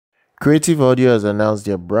Creative Audio has announced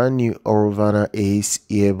their brand new Aurvana Ace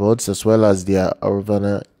earbuds as well as their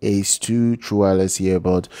Aurvana Ace 2 True Wireless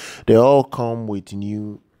earbuds. They all come with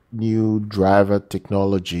new driver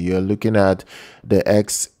technology. You're looking at the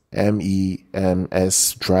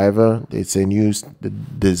xMEMs driver. It's a new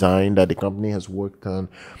design that the company has worked on.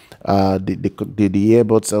 The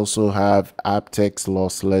earbuds also have aptX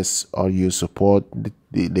Lossless audio support.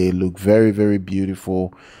 They look very, very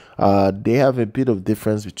beautiful. They have a bit of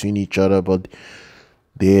difference between each other, but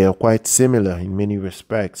they are quite similar in many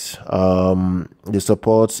respects. They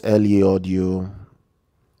support LE audio.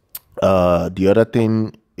 The other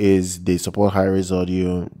thing is they support high-res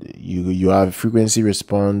audio. You have frequency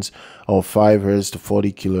response of 5 Hz to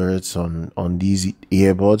 40 kHz on these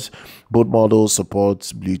earbuds. Both models support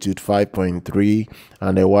Bluetooth 5.3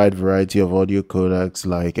 and a wide variety of audio codecs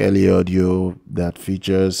like LE audio that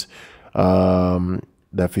features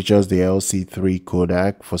the LC3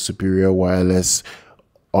 codec for superior wireless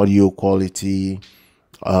audio quality.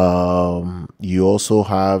 You also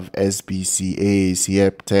have SBC,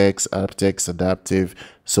 AAC, aptX adaptive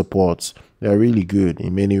supports. They're really good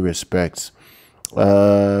in many respects.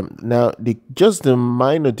 Now, just the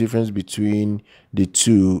minor difference between the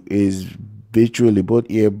two is virtually both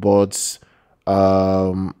earbuds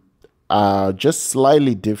are just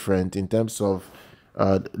slightly different in terms of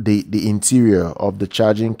the interior of the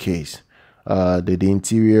charging case. The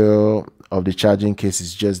interior of the charging case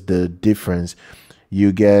is just the difference.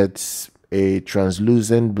 You get a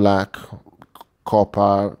translucent black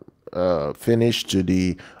copper finish to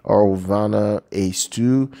the Aurvana Ace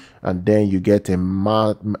 2, and then you get a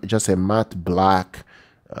matte black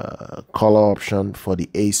color option for the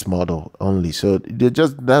Ace model only. So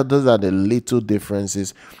those are the little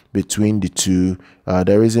differences between the two.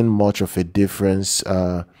 There isn't much of a difference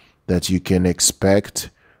that you can expect.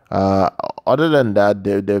 Other than that,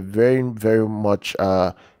 they're very, very much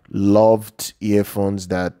loved earphones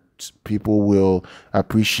that people will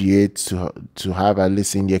appreciate to have at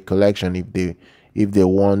least in their collection if they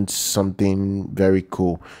want something very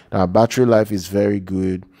cool. Now, battery life is very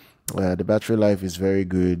good. The battery life is very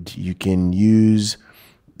good. You can use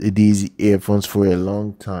these earphones for a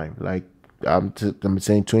long time. Like I'm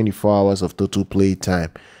saying, 24 hours of total play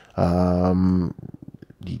time.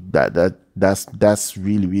 That's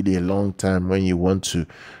really, really a long time when you want to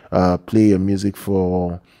play your music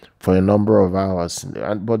for a number of hours.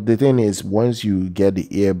 But the thing is, once you get the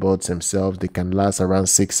earbuds themselves, they can last around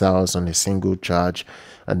 6 hours on a single charge,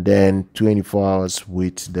 and then 24 hours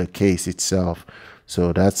with the case itself.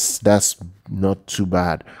 So that's not too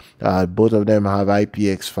bad. Both of them have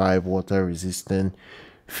IPX5 water resistant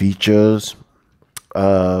features.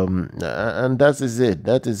 And that is it.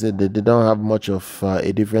 They don't have much of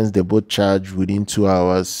a difference. They both charge within 2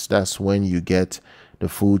 hours. That's when you get the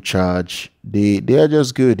full charge. They are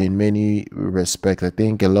just good in many respects. I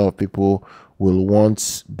think a lot of people will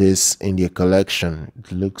want this in their collection.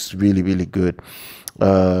 It looks really, really good.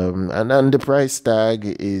 And then the price tag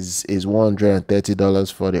is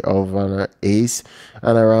 $130 for the Aurvana Ace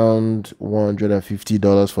and around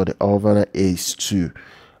 $150 for the Aurvana Ace 2.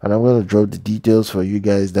 And I'm going to drop the details for you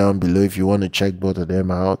guys down below if you want to check both of them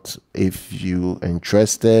out. If you're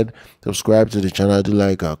interested, subscribe to the channel, do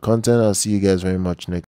like our content. I'll see you guys very much next.